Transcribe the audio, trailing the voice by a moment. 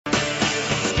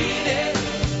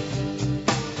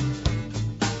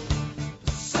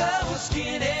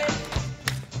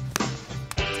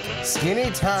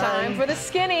Skinny time. Time for the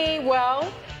skinny.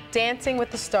 Well, Dancing with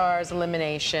the Stars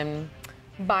elimination.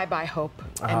 Bye-bye hope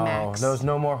and Max. There's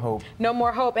no more hope. No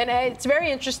more hope. And it's very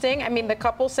interesting. I mean, the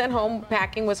couple sent home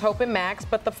packing was Hope and Max,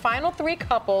 but the final three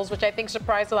couples, which I think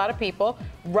surprised a lot of people,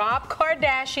 Rob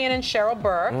Kardashian and Cheryl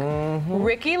Burke,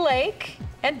 Ricky Lake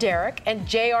and Derek, and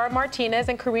J.R. Martinez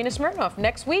and Karina Smirnoff.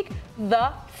 Next week,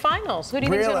 the finals. Who do you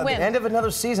think is going to win? At the end of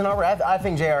another season already, I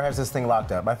think JR has this thing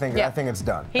locked up. I think it's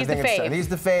done. He's the fave. He's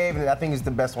the fave, and I think he's the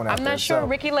best one out there. I'm not sure. So.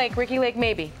 Ricky Lake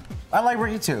maybe. I like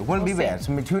Ricky too. Wouldn't be bad.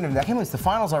 So between them, I can't believe it's the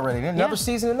finals already. Another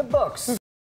season in the books.